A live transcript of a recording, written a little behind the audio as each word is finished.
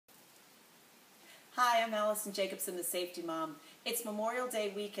Hi, I'm Allison Jacobson, the Safety Mom. It's Memorial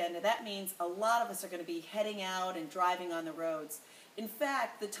Day weekend, and that means a lot of us are going to be heading out and driving on the roads. In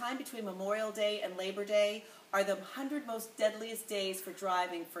fact, the time between Memorial Day and Labor Day are the 100 most deadliest days for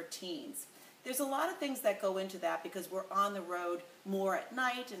driving for teens. There's a lot of things that go into that because we're on the road more at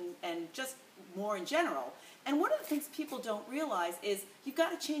night and just more in general. And one of the things people don't realize is you've got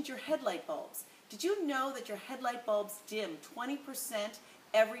to change your headlight bulbs. Did you know that your headlight bulbs dim 20%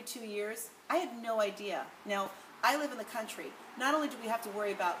 every 2 years? I had no idea. Now, I live in the country. Not only do we have to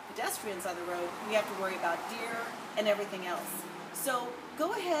worry about pedestrians on the road, we have to worry about deer and everything else. So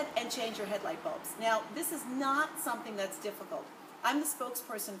go ahead and change your headlight bulbs. Now, this is not something that's difficult. I'm the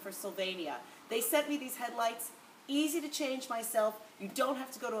spokesperson for Sylvania. They sent me these headlights. Easy to change myself. You don't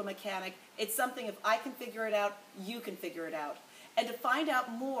have to go to a mechanic. It's something if I can figure it out, you can figure it out. And to find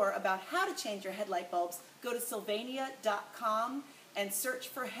out more about how to change your headlight bulbs, go to sylvania.com and search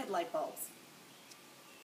for headlight bulbs.